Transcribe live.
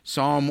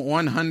Psalm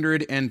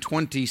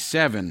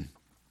 127.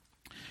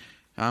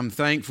 I'm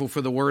thankful for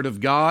the Word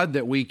of God,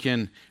 that we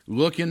can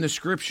look in the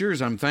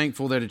Scriptures. I'm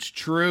thankful that it's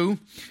true.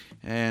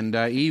 And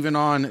even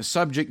on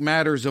subject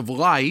matters of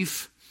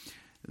life,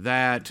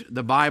 that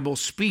the Bible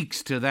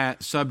speaks to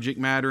that subject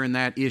matter and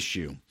that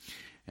issue.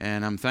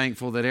 And I'm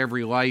thankful that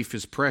every life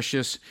is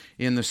precious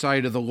in the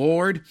sight of the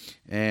Lord.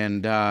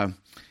 And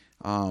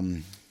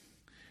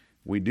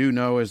we do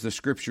know, as the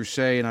Scriptures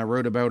say, and I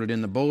wrote about it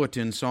in the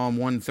bulletin, Psalm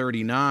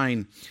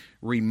 139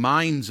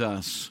 reminds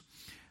us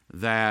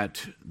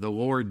that the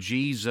Lord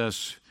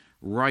Jesus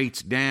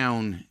writes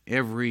down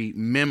every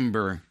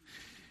member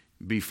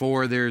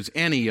before there's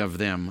any of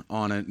them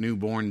on a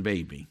newborn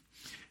baby.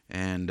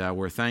 And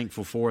we're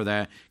thankful for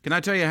that. Can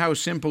I tell you how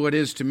simple it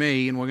is to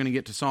me, and we're going to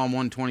get to Psalm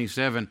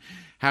 127,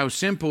 how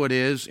simple it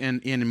is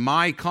in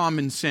my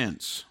common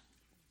sense,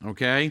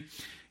 okay?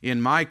 In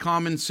my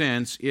common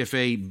sense, if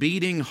a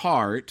beating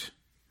heart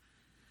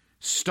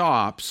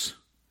stops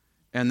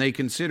and they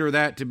consider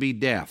that to be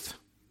death,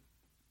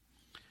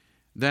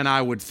 then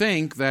I would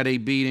think that a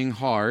beating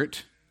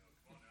heart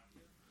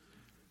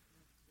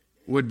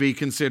would be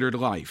considered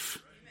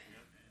life.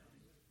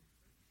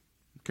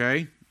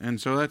 Okay?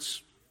 And so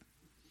that's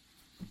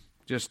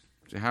just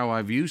how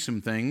I view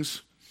some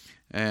things.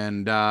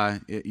 And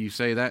you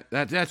say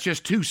that's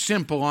just too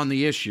simple on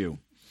the issue.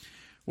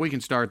 We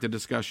can start the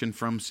discussion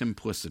from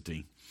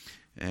simplicity.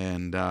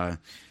 And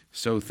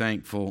so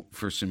thankful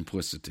for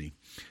simplicity.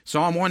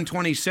 Psalm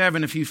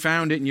 127, if you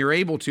found it and you're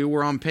able to,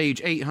 we're on page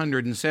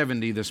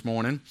 870 this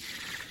morning.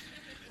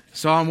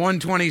 Psalm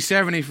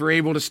 127, if you're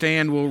able to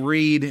stand, we'll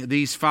read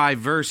these 5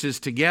 verses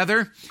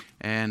together.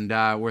 And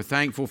we're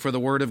thankful for the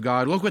Word of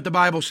God. Look what the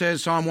Bible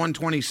says. Psalm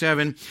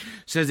 127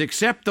 says,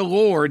 "Except the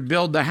Lord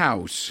build the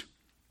house,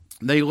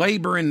 they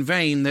labor in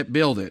vain that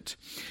build it.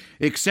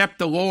 Except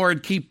the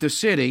Lord keep the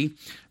city,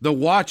 the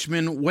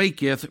watchman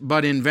waketh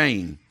but in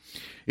vain.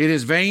 It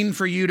is vain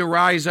for you to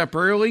rise up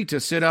early,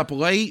 to sit up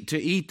late,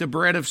 to eat the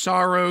bread of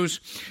sorrows,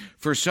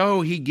 for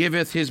so he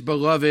giveth his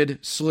beloved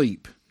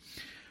sleep.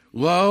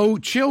 Lo,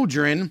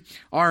 children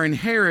are an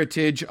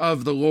heritage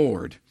of the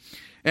Lord,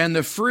 and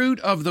the fruit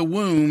of the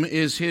womb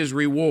is his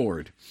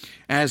reward.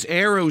 As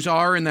arrows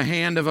are in the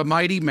hand of a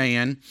mighty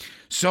man,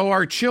 so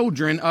are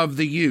children of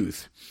the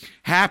youth.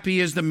 Happy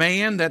is the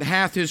man that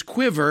hath his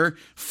quiver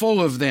full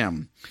of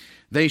them.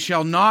 They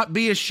shall not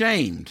be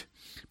ashamed,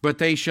 but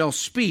they shall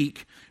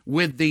speak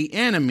with the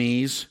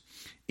enemies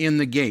in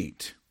the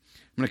gate."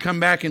 I'm going to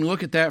come back and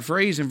look at that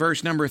phrase in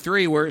verse number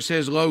 3 where it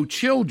says, "Lo,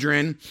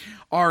 children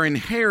are an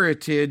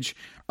heritage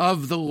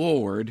of the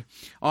Lord."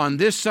 On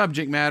this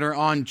subject matter,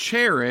 on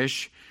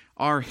cherish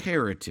our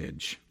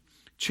heritage.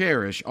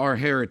 Cherish our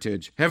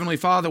heritage. Heavenly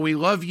Father, we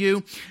love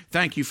you.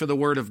 Thank you for the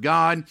Word of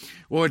God.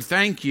 Lord,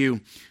 thank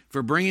you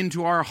for bringing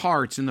to our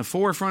hearts, in the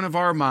forefront of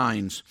our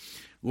minds,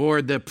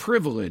 Lord, the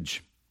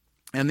privilege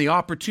and the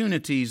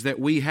opportunities that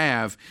we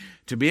have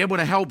to be able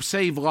to help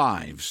save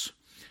lives,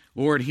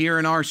 Lord, here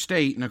in our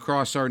state and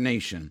across our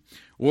nation.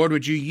 Lord,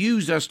 would you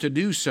use us to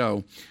do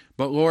so?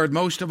 But Lord,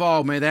 most of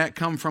all, may that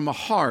come from a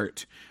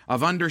heart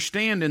of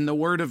understanding the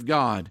Word of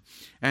God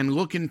and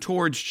looking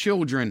towards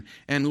children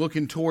and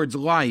looking towards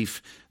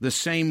life the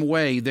same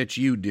way that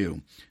you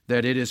do,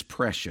 that it is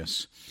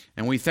precious.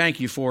 And we thank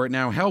you for it.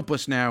 Now help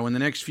us now in the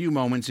next few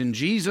moments. In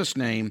Jesus'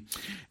 name,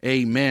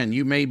 amen.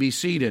 You may be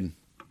seated.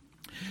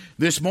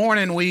 This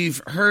morning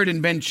we've heard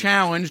and been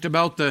challenged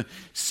about the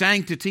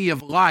sanctity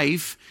of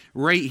life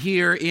right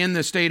here in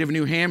the state of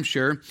New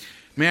Hampshire.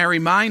 May I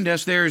remind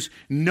us, there's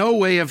no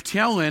way of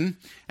telling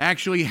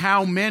actually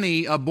how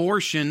many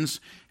abortions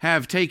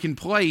have taken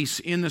place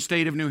in the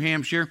state of New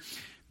Hampshire,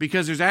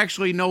 because there's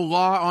actually no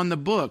law on the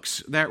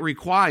books that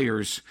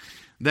requires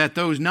that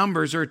those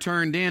numbers are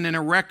turned in and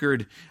a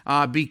record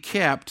be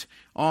kept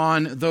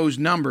on those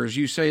numbers.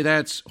 You say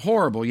that's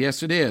horrible.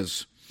 Yes, it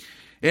is.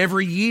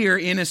 Every year,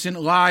 innocent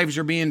lives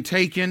are being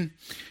taken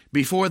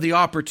before the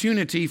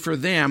opportunity for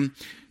them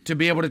to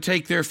be able to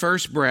take their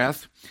first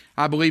breath.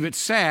 I believe it's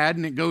sad,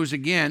 and it goes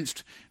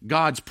against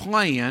God's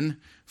plan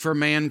for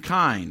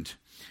mankind.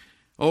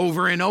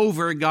 Over and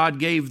over, God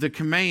gave the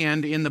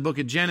command in the book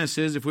of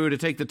Genesis, if we were to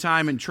take the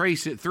time and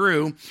trace it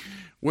through,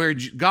 where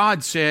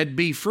God said,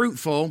 "Be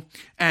fruitful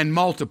and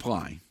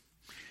multiply."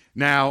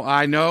 Now,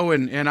 I know,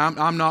 and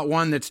I'm not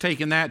one that's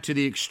taken that to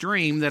the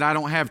extreme, that I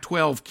don't have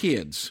 12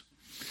 kids.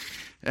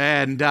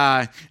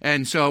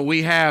 And so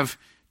we have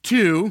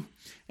 2,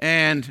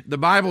 and the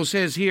Bible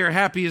says here,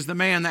 "Happy is the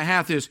man that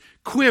hath his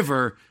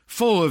quiver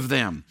full of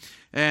them."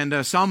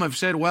 And some have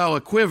said, well,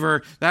 a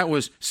quiver, that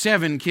was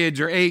 7 kids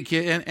or 8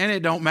 kids, and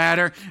it don't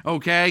matter,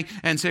 okay?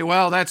 And say,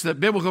 well, that's the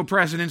biblical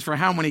precedence for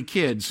how many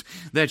kids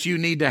that you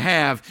need to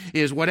have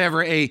is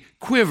whatever a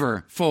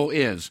quiver full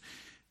is.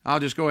 I'll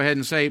just go ahead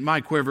and say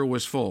my quiver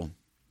was full.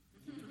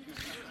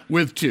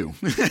 With 2,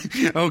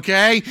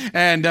 okay?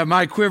 And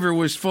my quiver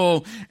was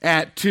full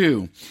at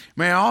 2.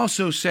 May I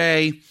also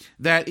say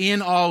that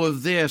in all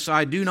of this,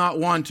 I do not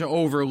want to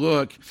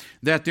overlook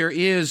that there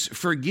is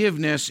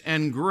forgiveness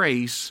and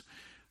grace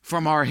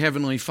from our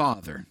Heavenly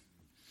Father.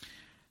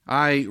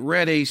 I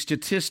read a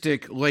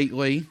statistic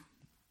lately,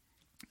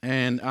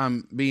 and I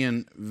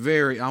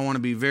want to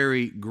be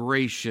very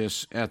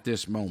gracious at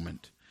this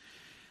moment,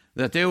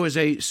 that there was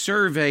a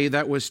survey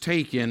that was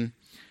taken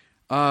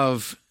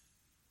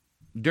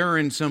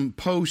during some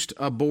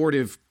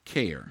post-abortive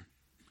care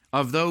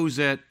of those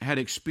that had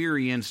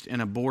experienced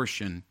an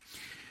abortion.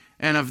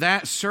 And of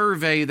that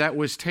survey that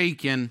was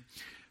taken,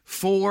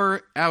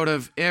 4 out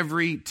of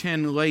every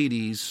 10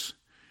 ladies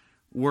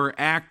were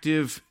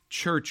active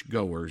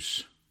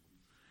churchgoers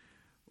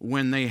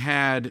when they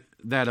had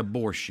that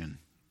abortion.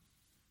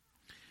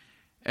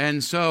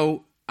 And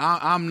so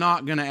I'm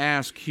not going to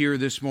ask here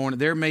this morning.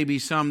 There may be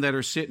some that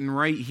are sitting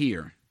right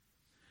here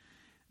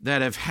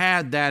that have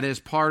had that as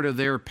part of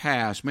their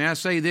past. May I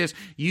say this?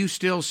 You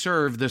still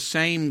serve the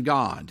same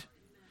God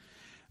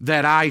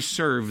that I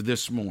serve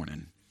this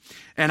morning.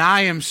 And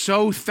I am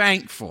so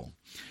thankful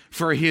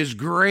for His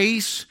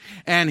grace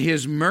and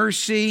His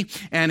mercy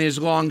and His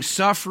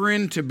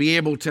long-suffering to be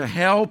able to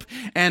help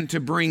and to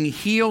bring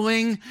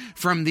healing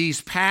from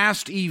these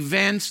past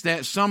events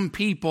that some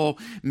people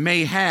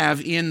may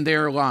have in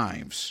their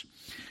lives.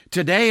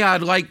 Today,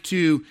 I'd like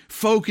to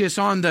focus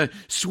on the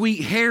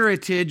sweet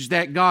heritage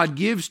that God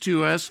gives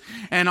to us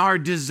and our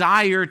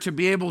desire to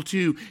be able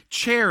to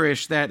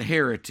cherish that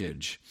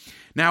heritage.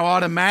 Now,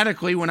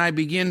 automatically, when I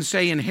begin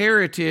saying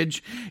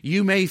heritage,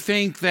 you may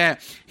think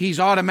that he's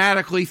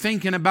automatically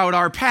thinking about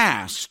our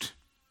past.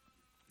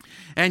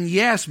 And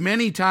yes,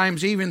 many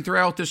times, even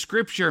throughout the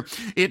Scripture,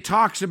 it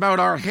talks about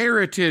our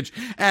heritage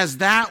as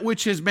that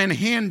which has been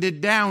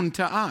handed down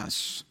to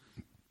us.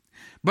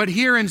 But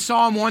here in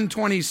Psalm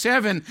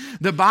 127,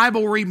 the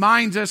Bible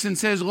reminds us and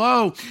says,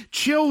 "Lo,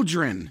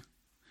 children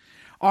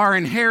are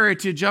an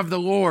heritage of the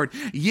Lord."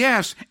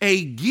 Yes,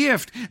 a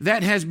gift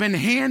that has been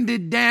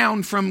handed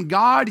down from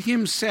God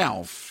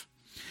Himself.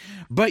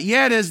 But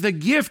yet, as the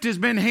gift has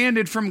been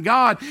handed from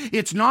God,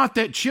 it's not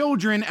that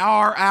children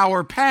are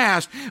our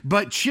past,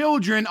 but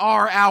children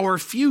are our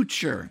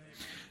future.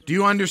 Do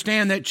you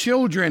understand that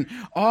children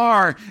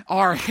are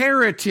our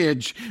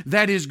heritage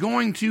that is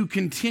going to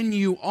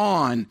continue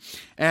on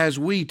as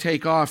we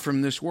take off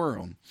from this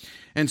world?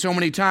 And so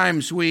many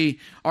times we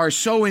are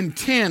so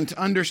intent,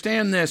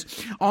 understand this,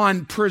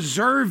 on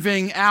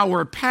preserving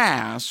our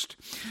past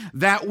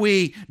that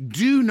we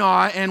do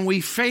not and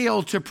we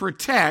fail to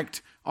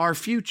protect our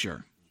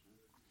future.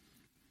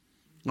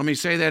 Let me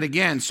say that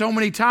again. So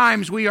many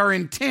times we are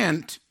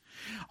intent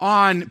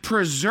on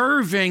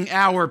preserving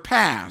our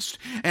past.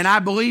 And I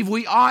believe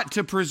we ought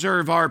to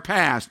preserve our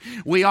past.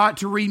 We ought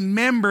to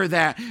remember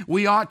that.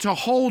 We ought to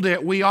hold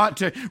it. We ought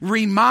to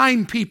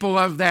remind people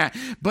of that,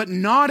 but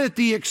not at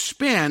the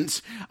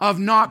expense of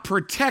not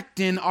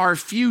protecting our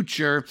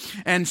future,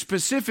 and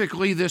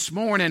specifically this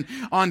morning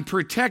on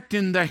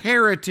protecting the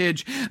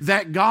heritage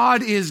that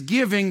God is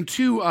giving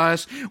to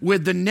us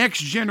with the next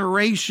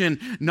generation,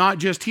 not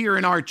just here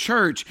in our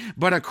church,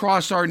 but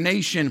across our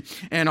nation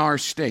and our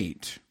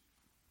state.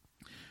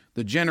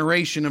 The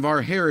generation of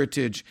our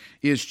heritage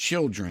is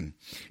children.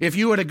 If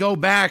you were to go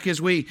back as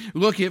we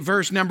look at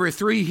verse number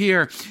 3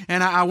 here,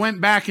 and I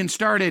went back and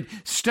started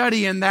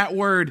studying that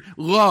word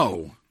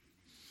lo.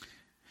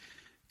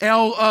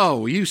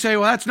 L-O. You say,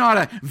 well, that's not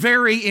a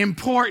very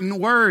important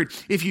word.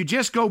 If you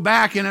just go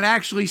back and it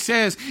actually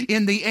says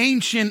in the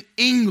ancient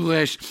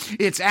English,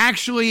 it's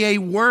actually a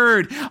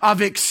word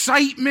of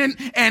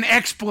excitement and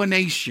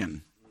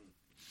explanation.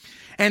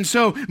 And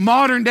so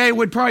modern day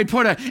would probably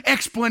put an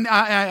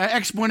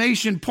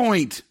exclamation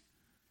point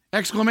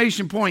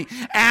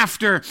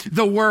after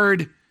the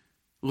word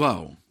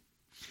lo.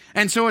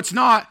 And so it's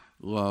not,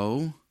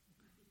 lo,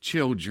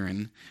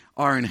 children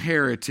are an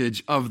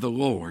heritage of the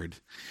Lord.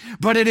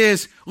 But it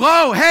is,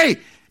 lo, hey,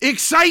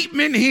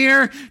 excitement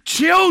here,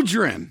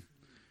 children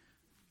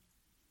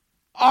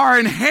are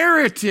an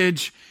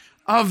heritage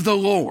of the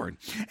Lord.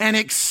 An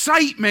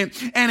excitement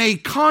and a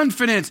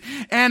confidence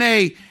and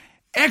a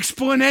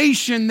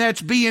explanation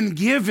that's being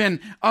given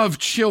of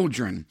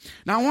children.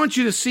 Now I want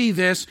you to see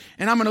this,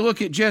 and I'm going to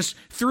look at just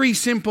 3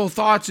 simple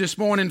thoughts this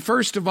morning.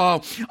 First of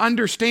all,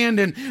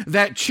 understanding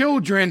that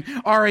children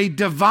are a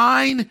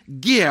divine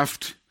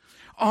gift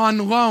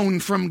on loan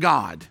from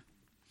God.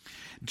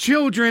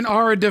 Children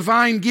are a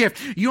divine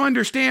gift. You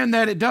understand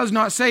that it does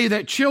not say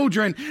that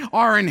children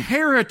are an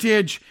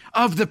heritage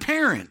of the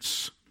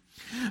parents.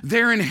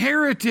 They're an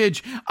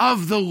heritage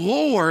of the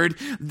Lord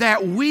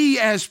that we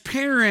as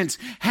parents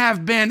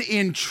have been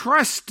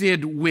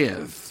entrusted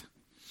with,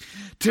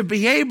 to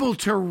be able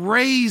to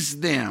raise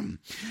them,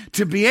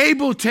 to be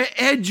able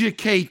to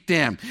educate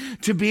them,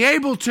 to be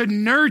able to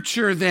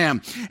nurture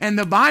them. And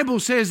the Bible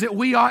says that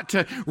we ought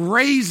to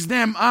raise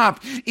them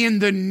up in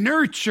the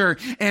nurture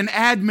and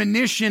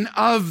admonition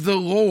of the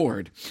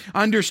Lord.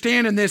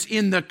 Understanding this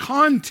in the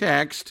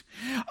context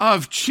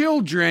of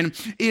children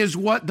is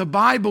what the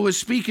Bible is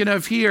speaking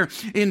of here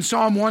in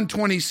Psalm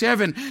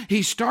 127.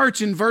 He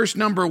starts in verse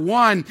number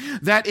 1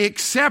 that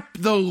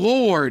except the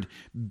Lord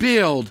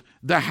build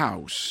the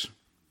house.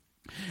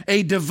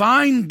 A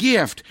divine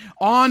gift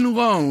on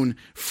loan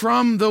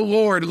from the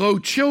Lord. Lo,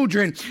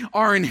 children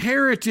are an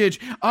heritage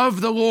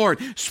of the Lord,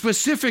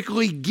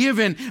 specifically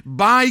given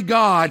by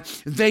God.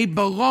 They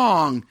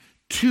belong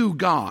to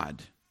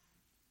God.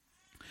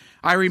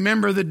 I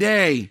remember the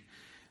day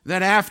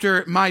that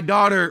after my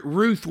daughter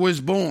Ruth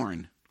was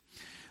born,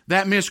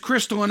 that Miss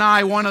Crystal and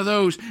I, one of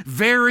those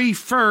very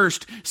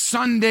first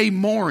Sunday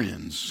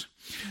mornings,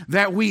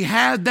 that we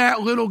had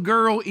that little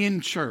girl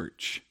in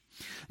church,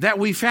 that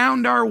we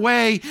found our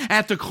way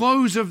at the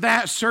close of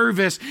that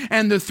service,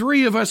 and the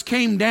three of us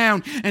came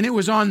down, and it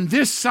was on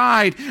this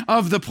side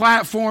of the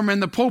platform and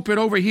the pulpit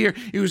over here.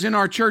 It was in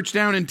our church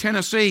down in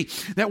Tennessee,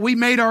 that we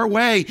made our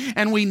way,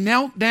 and we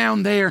knelt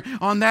down there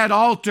on that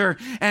altar,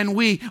 and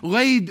we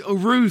laid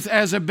Ruth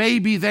as a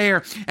baby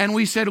there, and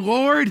we said,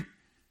 Lord,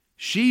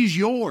 she's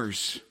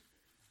yours.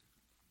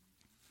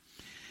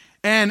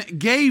 And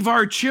gave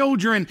our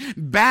children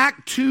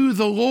back to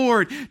the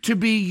Lord to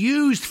be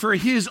used for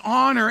His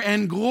honor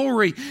and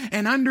glory,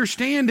 and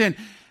understanding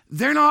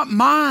they're not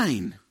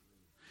mine.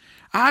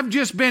 I've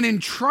just been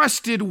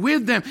entrusted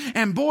with them.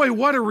 And boy,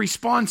 what a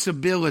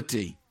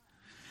responsibility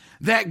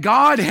that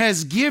God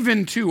has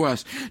given to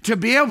us to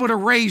be able to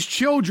raise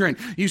children.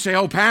 You say,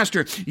 oh,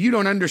 Pastor, you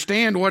don't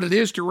understand what it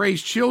is to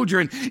raise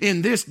children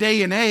in this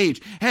day and age.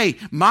 Hey,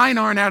 mine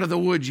aren't out of the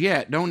woods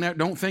yet.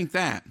 Don't think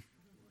that.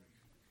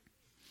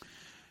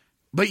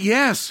 But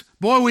yes,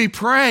 boy, we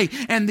pray,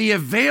 and the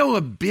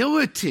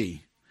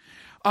availability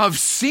of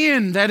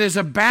sin that is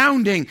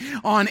abounding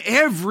on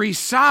every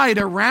side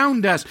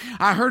around us.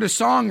 I heard a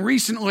song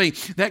recently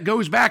that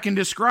goes back and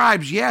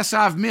describes, yes,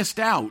 I've missed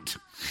out.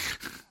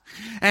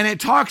 And it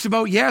talks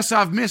about, yes,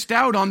 I've missed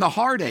out on the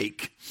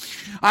heartache.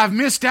 I've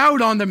missed out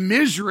on the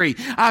misery.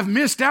 I've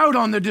missed out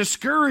on the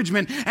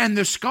discouragement and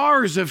the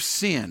scars of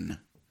sin.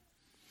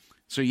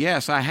 So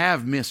yes, I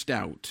have missed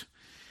out.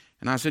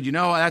 And I said,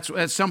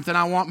 that's something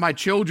I want my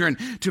children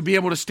to be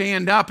able to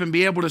stand up and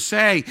be able to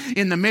say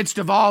in the midst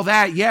of all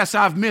that, yes,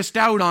 I've missed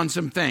out on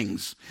some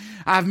things.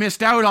 I've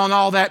missed out on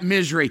all that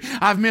misery.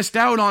 I've missed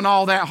out on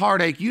all that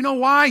heartache. You know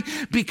why?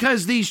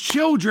 Because these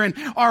children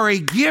are a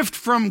gift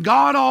from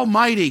God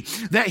Almighty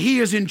that He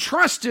has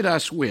entrusted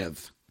us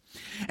with.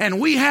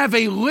 And we have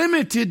a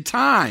limited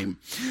time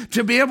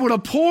to be able to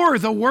pour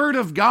the Word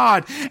of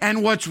God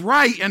and what's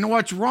right and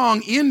what's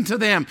wrong into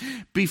them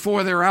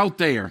before they're out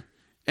there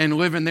and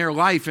living their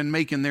life and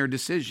making their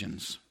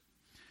decisions.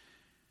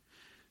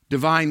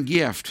 Divine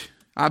gift.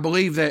 I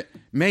believe that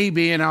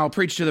maybe, and I'll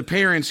preach to the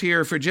parents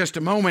here for just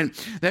a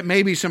moment, that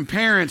maybe some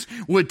parents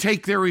would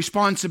take their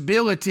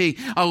responsibility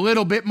a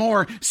little bit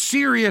more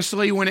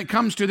seriously when it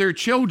comes to their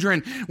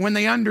children, when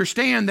they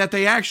understand that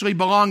they actually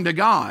belong to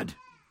God.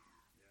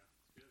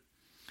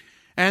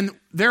 And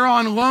they're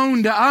on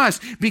loan to us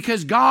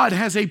because God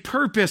has a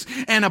purpose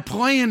and a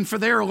plan for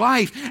their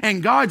life.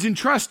 And God's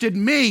entrusted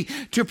me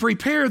to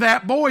prepare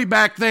that boy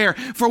back there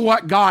for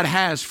what God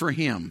has for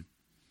him.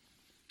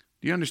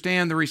 Do you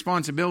understand the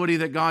responsibility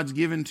that God's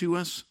given to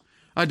us?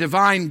 A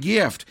divine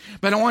gift.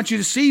 But I want you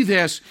to see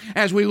this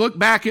as we look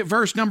back at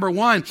verse number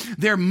 1.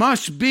 There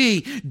must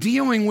be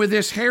dealing with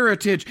this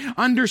heritage,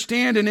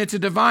 understanding it's a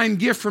divine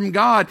gift from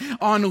God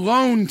on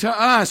loan to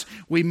us.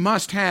 We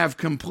must have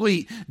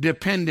complete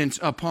dependence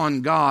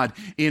upon God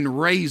in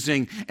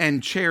raising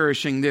and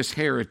cherishing this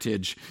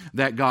heritage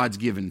that God's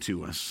given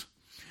to us.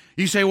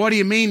 You say, what do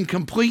you mean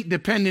complete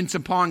dependence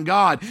upon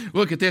God?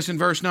 Look at this in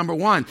verse number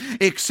 1.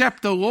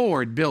 Except the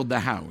Lord build the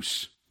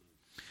house,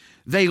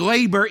 they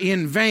labor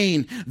in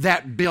vain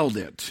that build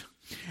it.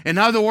 In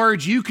other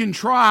words, you can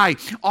try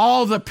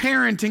all the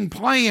parenting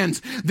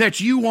plans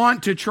that you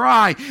want to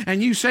try.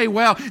 And you say,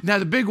 well, now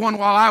the big one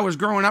while I was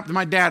growing up that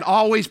my dad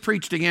always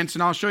preached against,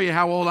 and I'll show you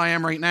how old I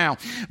am right now.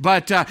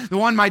 But the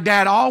one my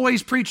dad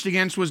always preached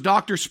against was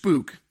Dr.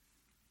 Spock.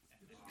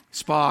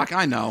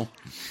 I know.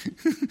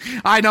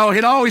 I know.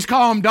 He'd always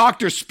call him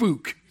Dr.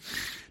 Spook.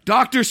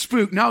 Dr.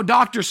 Spook, no,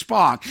 Dr.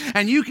 Spock.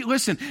 And you can,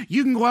 listen,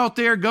 you can go out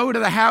there, go to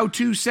the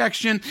how-to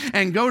section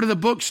and go to the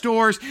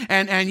bookstores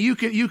and you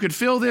could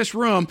fill this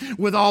room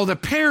with all the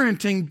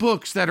parenting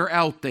books that are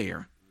out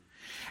there.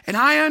 And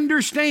I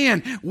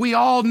understand we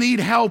all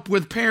need help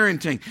with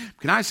parenting.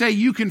 Can I say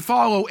you can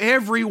follow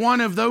every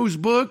one of those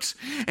books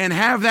and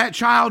have that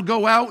child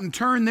go out and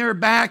turn their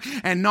back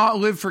and not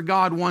live for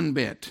God one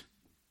bit?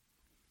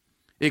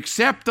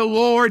 Except the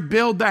Lord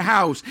build the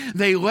house,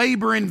 they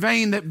labor in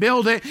vain that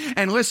build it.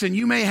 And listen,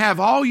 you may have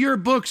all your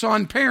books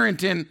on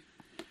parenting,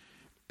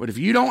 but if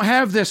you don't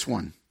have this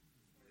one,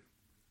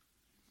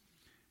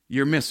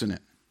 you're missing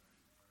it.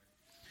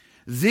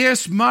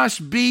 This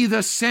must be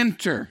the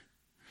center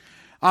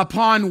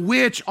upon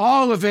which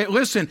all of it,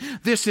 listen,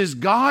 this is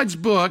God's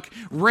book,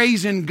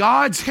 raising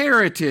God's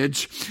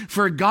heritage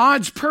for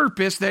God's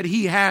purpose that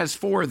He has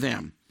for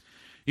them.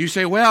 You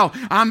say, well,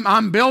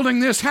 I'm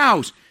building this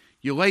house.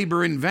 You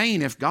labor in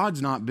vain if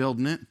God's not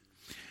building it.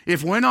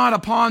 If we're not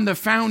upon the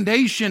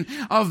foundation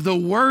of the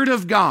Word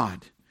of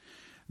God,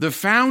 the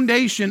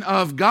foundation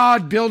of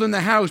God building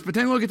the house. But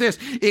then look at this.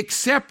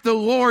 Except the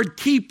Lord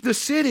keep the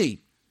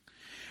city.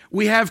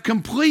 We have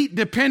complete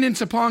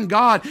dependence upon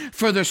God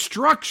for the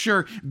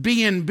structure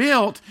being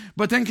built.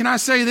 But then can I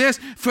say this?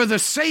 For the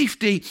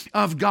safety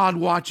of God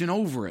watching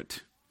over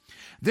it.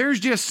 There's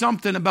just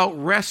something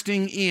about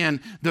resting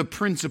in the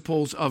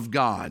principles of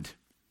God.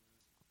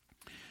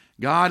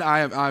 God,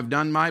 I've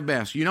done my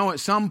best. You know, at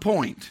some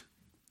point,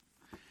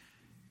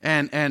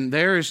 and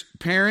there's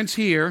parents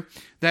here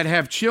that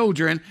have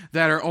children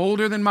that are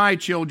older than my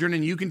children,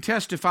 and you can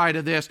testify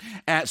to this.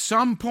 At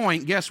some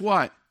point, guess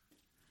what?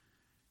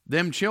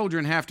 Them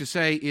children have to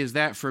say, is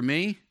that for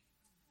me?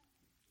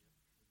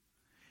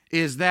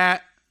 Is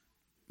that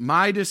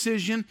my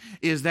decision?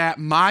 Is that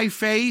my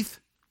faith?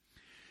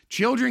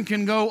 Children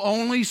can go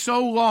only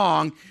so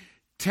long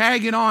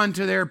tagging on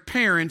to their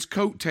parents'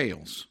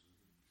 coattails.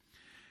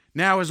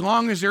 Now, as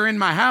long as they're in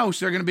my house,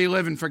 they're going to be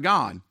living for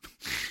God.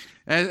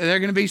 They're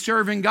going to be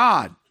serving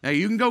God. Now,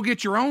 you can go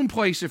get your own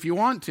place if you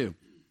want to.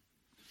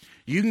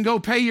 You can go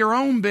pay your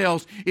own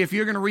bills if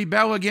you're going to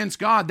rebel against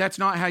God. That's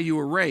not how you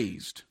were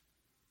raised.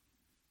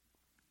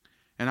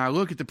 And I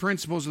look at the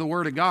principles of the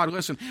Word of God.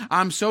 Listen,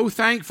 I'm so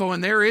thankful,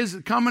 and there is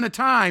coming a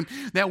time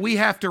that we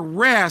have to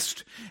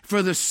rest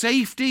for the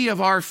safety of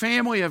our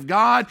family of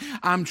God.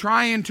 I'm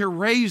trying to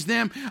raise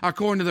them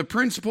according to the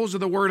principles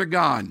of the Word of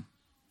God.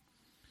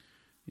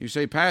 You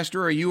say,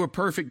 Pastor, are you a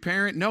perfect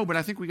parent? No, but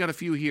I think we got a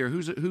few here.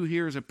 Who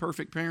here is a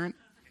perfect parent?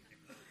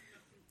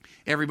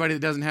 Everybody that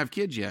doesn't have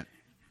kids yet.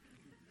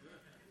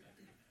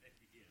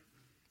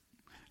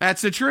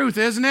 That's the truth,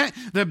 isn't it?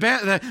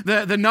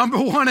 The number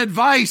one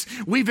advice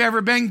we've ever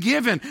been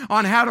given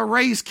on how to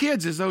raise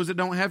kids is those that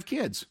don't have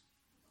kids.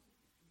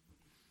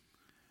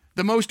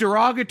 The most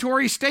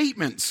derogatory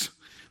statements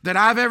that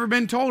I've ever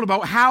been told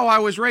about how I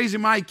was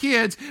raising my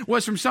kids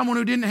was from someone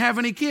who didn't have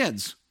any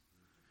kids.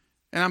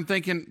 And I'm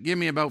thinking, give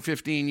me about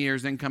 15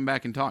 years, then come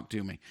back and talk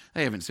to me.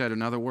 They haven't said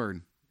another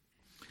word.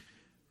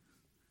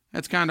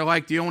 That's kind of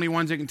like the only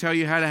ones that can tell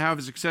you how to have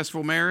a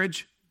successful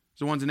marriage is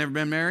the ones that never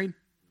been married.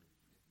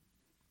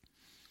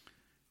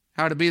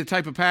 How to be the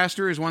type of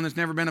pastor is one that's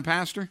never been a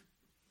pastor.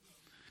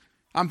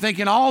 I'm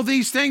thinking all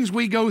these things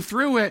we go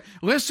through it.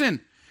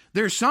 Listen,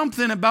 there's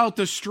something about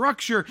the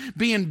structure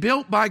being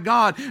built by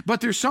God,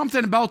 but there's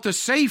something about the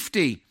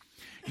safety.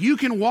 You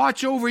can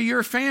watch over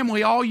your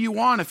family all you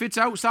want. If it's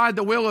outside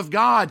the will of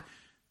God,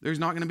 there's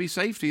not going to be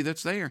safety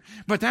that's there.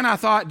 But then I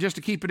thought, just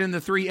to keep it in the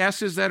 3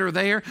 S's that are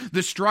there,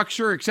 the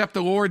structure, except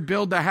the Lord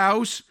build the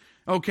house.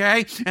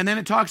 Okay, and then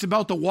it talks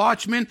about the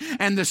watchman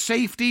and the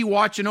safety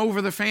watching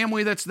over the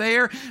family that's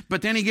there.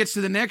 But then he gets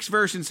to the next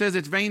verse and says,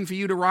 it's vain for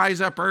you to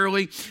rise up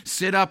early,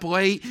 sit up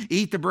late,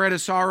 eat the bread of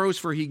sorrows,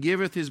 for he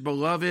giveth his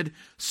beloved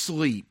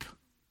sleep.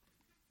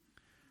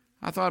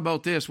 I thought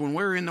about this. When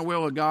we're in the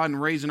will of God and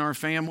raising our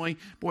family,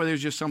 boy,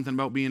 there's just something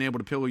about being able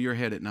to pillow your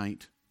head at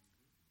night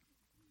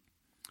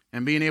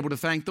and being able to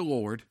thank the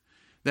Lord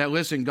that,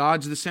 listen,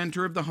 God's the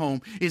center of the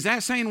home. Is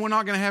that saying we're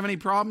not going to have any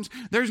problems?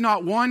 There's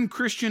not one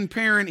Christian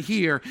parent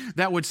here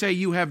that would say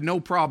you have no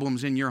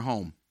problems in your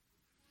home.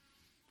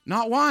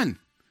 Not one.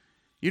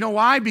 You know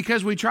why?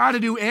 Because we try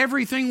to do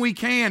everything we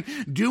can,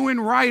 doing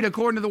right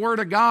according to the Word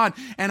of God.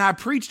 And I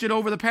preached it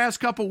over the past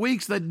couple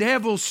weeks. The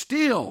devil's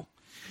still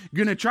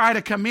going to try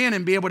to come in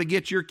and be able to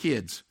get your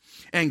kids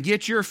and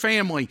get your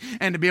family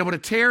and to be able to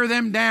tear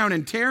them down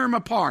and tear them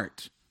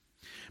apart.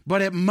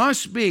 But it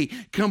must be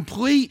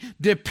complete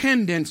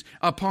dependence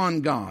upon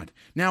God.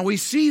 Now we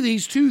see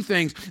these two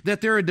things,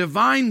 that they're a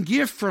divine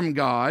gift from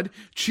God.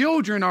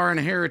 Children are an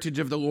heritage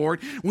of the Lord.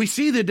 We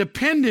see the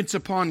dependence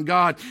upon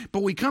God,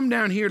 but we come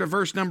down here to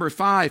verse number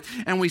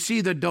 5 and we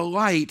see the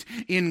delight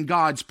in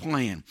God's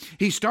plan.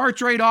 He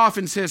starts right off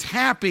and says,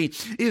 happy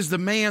is the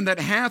man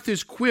that hath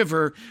his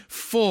quiver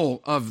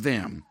full of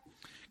them.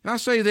 Can I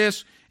say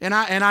this? And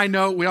I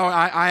know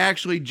I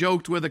actually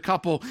joked with a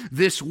couple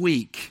this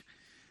week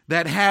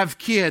that have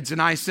kids,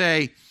 and I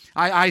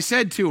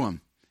said to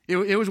them,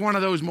 it was one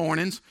of those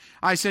mornings,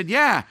 I said,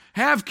 yeah,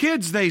 have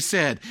kids, they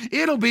said.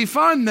 It'll be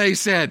fun, they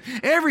said.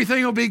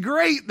 Everything will be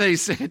great, they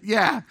said.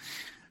 Yeah,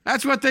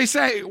 that's what they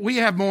say. We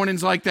have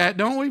mornings like that,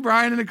 don't we,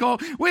 Brian and Nicole?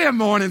 We have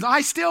mornings.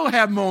 I still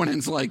have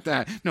mornings like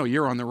that. No,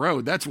 you're on the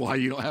road. That's why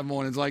you don't have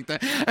mornings like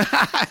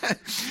that.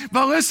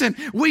 But listen,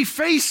 we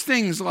face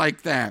things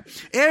like that.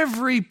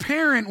 Every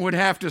parent would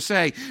have to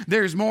say,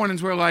 there's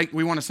mornings where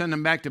we want to send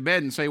them back to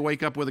bed and say,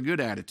 wake up with a good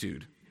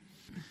attitude.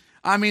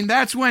 I mean,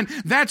 that's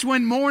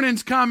when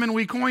mornings come and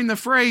we coin the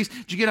phrase,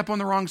 did you get up on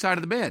the wrong side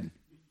of the bed?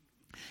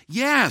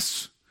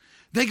 Yes.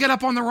 They get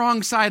up on the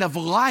wrong side of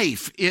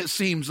life, it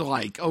seems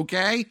like,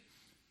 okay?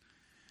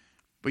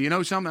 But you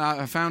know something?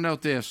 I found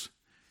out this.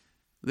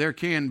 There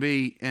can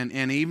be, and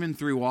even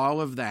through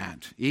all of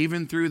that,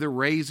 even through the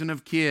raising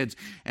of kids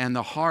and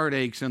the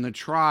heartaches and the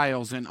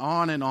trials and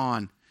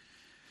on,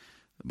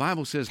 the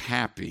Bible says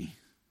happy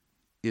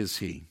is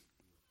he.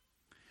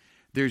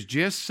 There's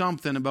just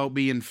something about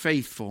being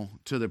faithful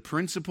to the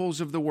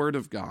principles of the Word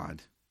of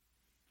God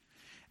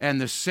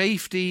and the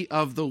safety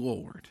of the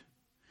Lord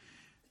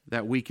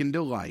that we can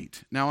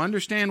delight. Now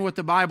understand what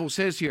the Bible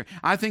says here.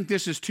 I think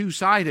this is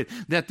two-sided,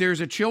 that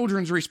there's a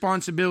children's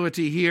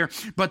responsibility here,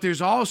 but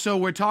there's also,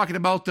 we're talking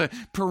about the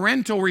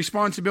parental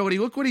responsibility.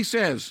 Look what he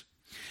says.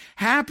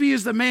 Happy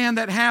is the man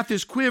that hath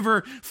his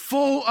quiver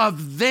full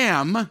of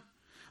them.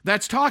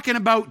 That's talking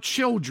about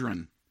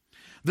children.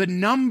 The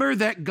number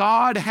that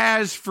God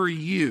has for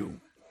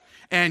you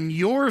and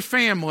your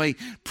family,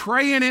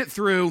 praying it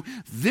through.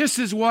 This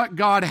is what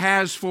God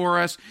has for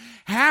us.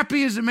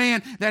 Happy is the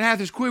man that hath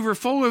his quiver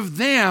full of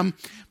them.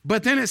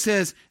 But then it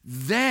says,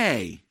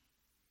 they.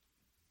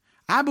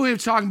 I believe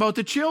it's talking about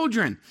the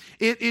children.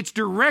 It's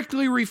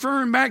directly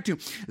referring back to,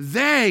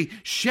 they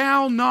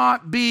shall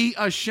not be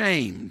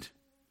ashamed.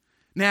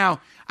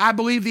 Now, I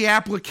believe the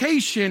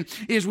application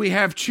is we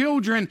have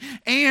children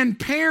and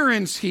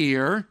parents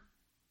here.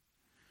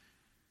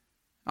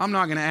 I'm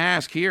not going to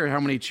ask here how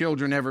many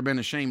children ever been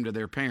ashamed of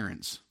their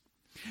parents.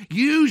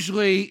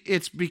 Usually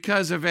it's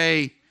because of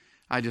I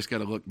just got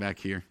to look back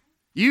here.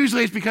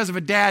 Usually it's because of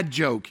a dad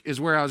joke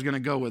is where I was going to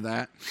go with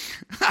that.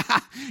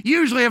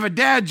 Usually if a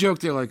dad joke,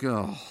 they're like,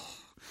 oh,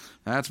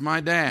 that's my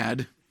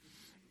dad.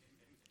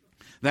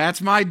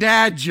 That's my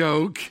dad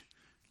joke.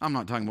 I'm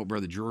not talking about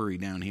Brother Drury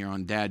down here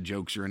on dad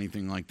jokes or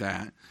anything like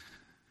that.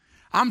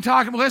 I'm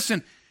talking,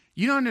 listen,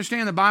 you don't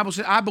understand the Bible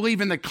says, I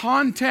believe in the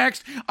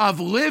context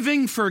of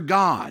living for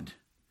God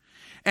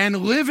and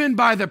living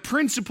by the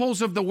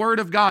principles of the Word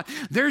of God.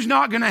 There's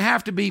not going to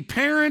have to be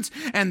parents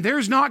and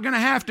there's not going to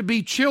have to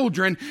be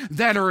children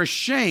that are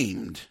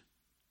ashamed.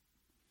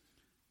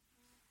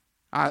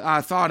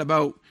 I thought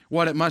about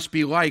what it must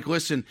be like,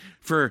 listen,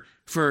 for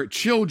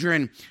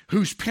children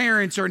whose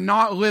parents are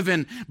not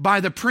living by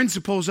the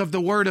principles of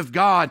the Word of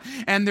God,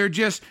 and they're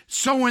just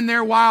sowing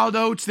their wild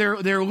oats,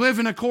 they're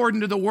living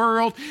according to the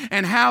world,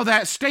 and how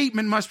that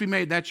statement must be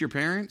made. That's your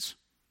parents?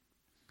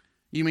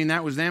 You mean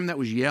that was them that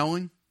was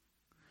yelling?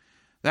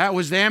 That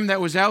was them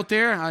that was out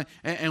there?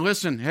 And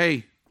listen,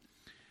 hey,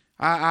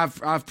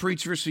 I've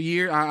preached for a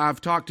year.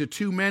 I've talked to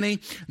too many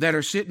that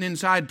are sitting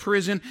inside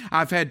prison.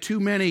 I've had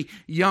too many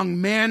young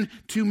men,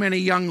 too many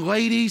young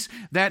ladies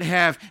that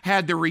have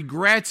had the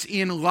regrets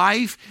in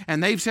life.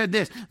 And they've said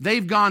this,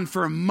 they've gone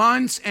for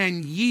months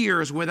and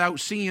years without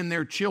seeing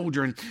their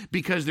children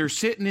because they're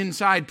sitting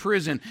inside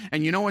prison.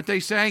 And you know what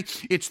they say?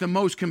 It's the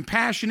most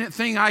compassionate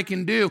thing I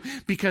can do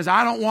because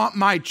I don't want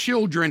my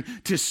children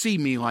to see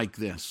me like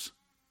this.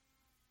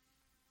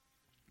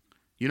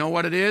 You know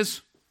what it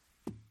is?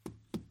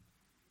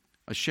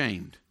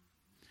 Ashamed.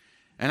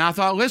 And I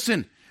thought,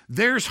 listen,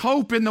 there's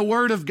hope in the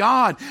Word of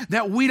God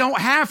that we don't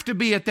have to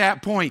be at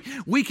that point.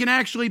 We can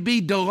actually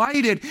be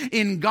delighted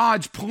in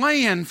God's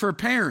plan for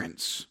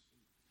parents.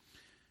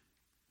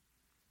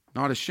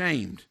 Not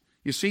ashamed.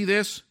 You see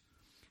this?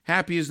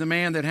 Happy is the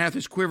man that hath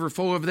his quiver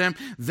full of them.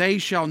 They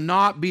shall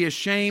not be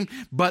ashamed,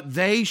 but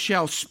they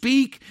shall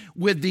speak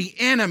with the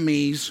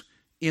enemies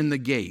in the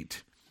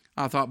gate.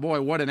 I thought, boy,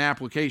 what an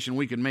application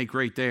we could make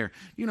right there.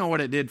 You know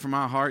what it did for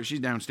my heart? She's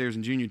downstairs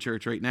in junior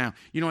church right now.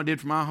 You know what it did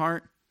for my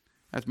heart?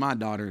 That's my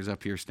daughter is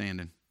up here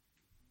standing.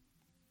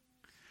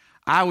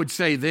 I would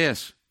say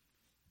this,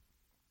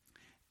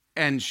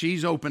 and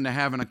she's open to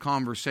having a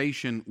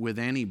conversation with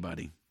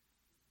anybody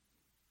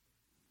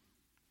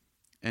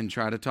and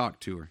try to talk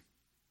to her.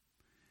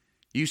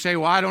 You say,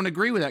 well, I don't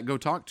agree with that. Go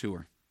talk to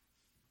her.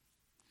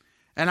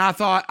 And I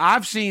thought,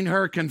 I've seen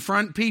her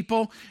confront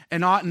people and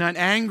not in an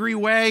angry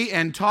way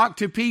and talk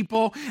to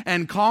people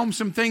and calm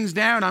some things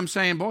down. I'm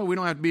saying, boy, we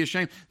don't have to be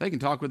ashamed. They can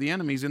talk with the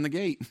enemies in the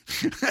gate.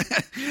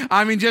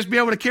 I mean, just be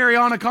able to carry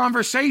on a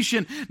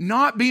conversation,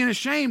 not being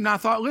ashamed. And I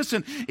thought,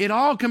 listen, it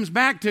all comes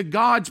back to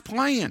God's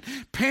plan.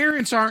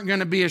 Parents aren't going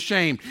to be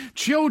ashamed.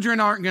 Children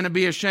aren't going to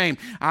be ashamed.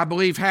 I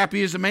believe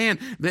happy is a man.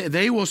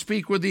 They will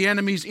speak with the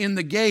enemies in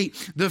the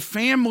gate. The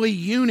family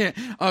unit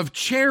of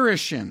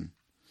cherishing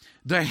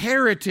the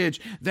heritage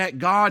that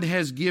God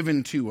has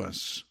given to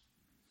us.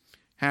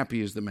 Happy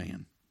is the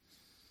man.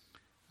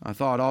 I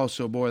thought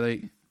also,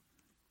 boy,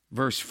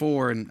 verse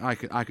 4, and I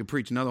could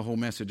preach another whole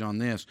message on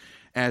this,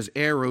 as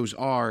arrows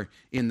are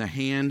in the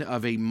hand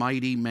of a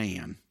mighty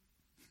man,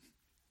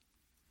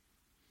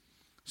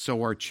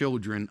 so are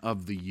children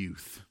of the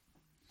youth.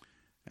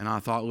 And I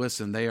thought,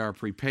 listen, they are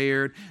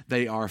prepared,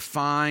 they are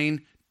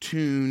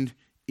fine-tuned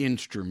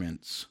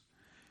instruments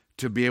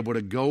to be able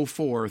to go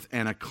forth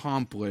and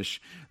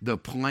accomplish the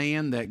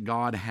plan that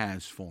God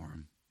has for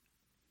them.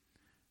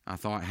 I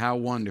thought, how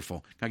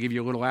wonderful. Can I give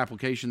you a little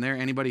application there?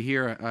 Anybody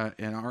here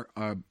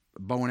a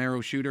bow and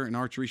arrow shooter, an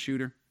archery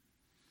shooter?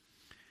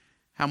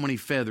 How many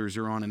feathers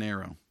are on an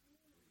arrow?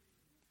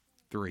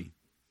 3.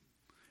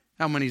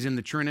 How many's in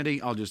the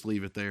Trinity? I'll just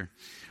leave it there.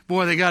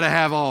 Boy, they got to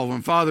have all of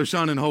them. Father,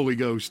 Son, and Holy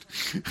Ghost.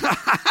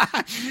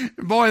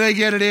 Boy, they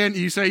get it in.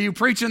 You say, you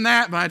preaching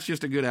that? But that's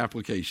just a good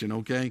application,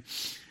 okay?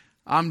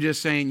 I'm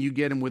just saying, you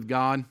get them with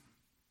God,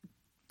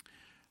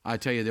 I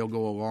tell you, they'll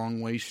go a long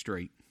way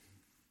straight.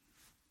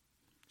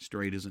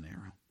 Straight as an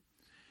arrow.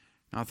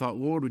 And I thought,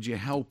 Lord, would you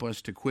help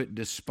us to quit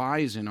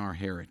despising our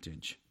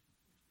heritage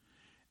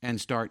and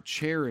start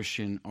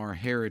cherishing our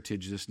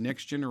heritage, this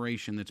next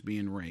generation that's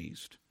being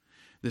raised.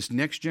 this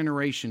next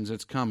generations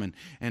that's coming.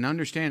 And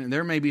understand,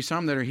 there may be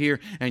some that are here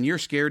and you're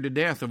scared to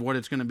death of what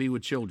it's going to be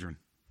with children.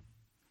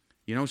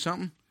 You know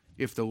something?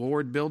 If the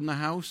Lord building the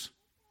house,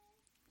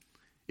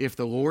 if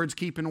the Lord's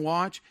keeping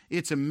watch,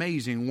 it's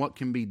amazing what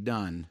can be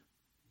done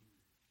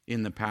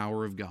in the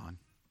power of God.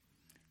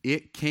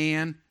 It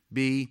can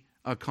be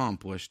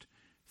accomplished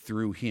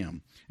through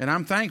Him. And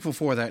I'm thankful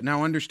for that.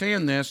 Now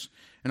understand this,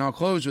 and I'll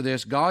close with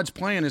this. God's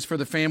plan is for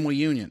the family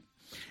union.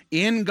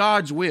 In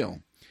God's will,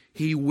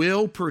 He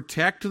will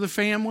protect the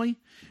family,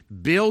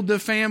 build the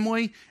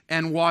family,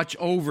 and watch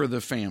over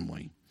the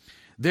family.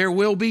 There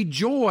will be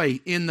joy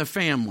in the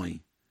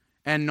family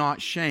and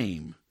not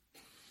shame.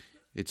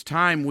 It's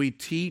time we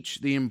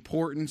teach the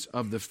importance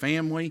of the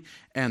family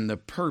and the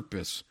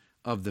purpose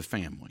of the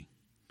family.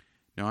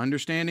 Now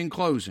understand in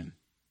closing,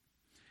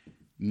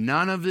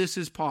 none of this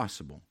is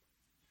possible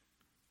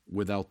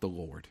without the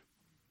Lord.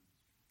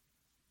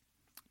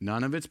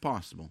 None of it's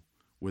possible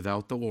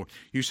without the Lord.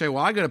 You say,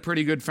 well, I got a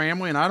pretty good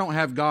family and I don't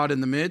have God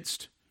in the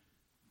midst.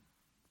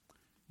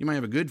 You might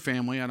have a good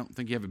family. I don't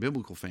think you have a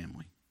biblical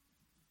family.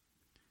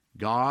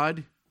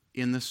 God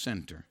in the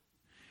center.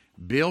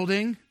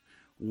 Building,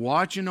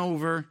 watching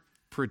over,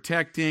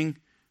 protecting.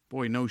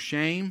 Boy, no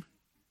shame.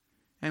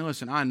 And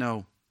listen, I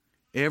know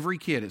every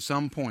kid at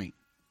some point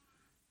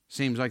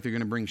seems like they're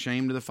going to bring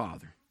shame to the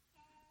father.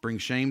 Bring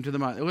shame to the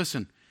mother.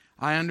 Listen,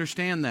 I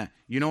understand that.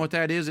 You know what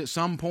that is at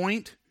some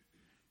point?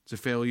 It's a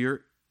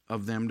failure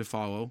of them to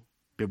follow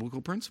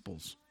biblical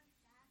principles.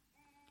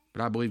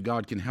 But I believe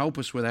God can help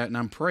us with that, and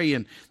I'm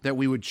praying that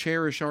we would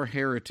cherish our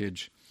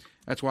heritage.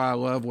 That's why I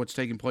love what's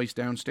taking place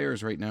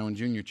downstairs right now in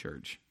junior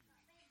church.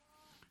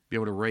 Be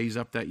able to raise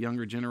up that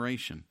younger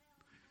generation.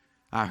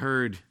 I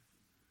heard,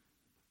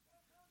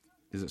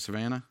 is it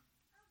Savannah?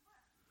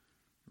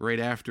 Right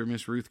after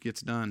Miss Ruth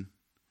gets done.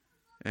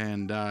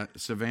 And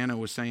Savannah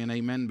was saying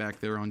amen back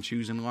there on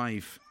choosing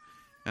life.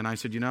 And I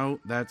said, you know,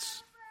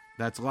 that's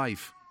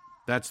life.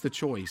 That's the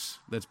choice.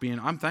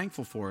 I'm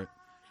thankful for it.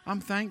 I'm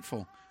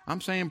thankful.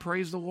 I'm saying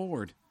praise the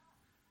Lord.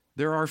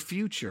 They're our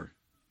future.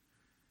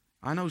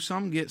 I know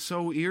some get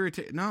so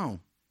irritated. No,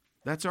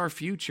 that's our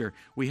future.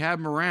 We have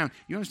them around.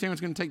 You understand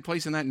what's going to take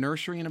place in that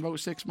nursery in about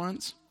 6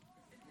 months?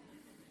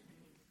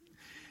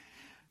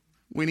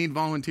 We need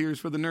volunteers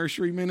for the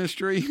nursery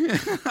ministry.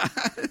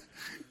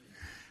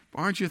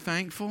 Aren't you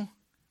thankful?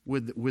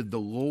 With the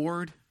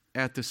Lord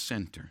at the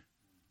center,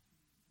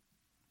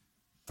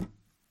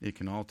 it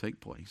can all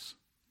take place.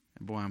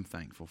 And boy, I'm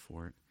thankful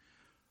for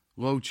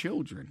it.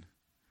 Children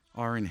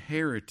are an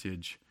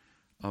heritage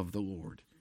of the Lord.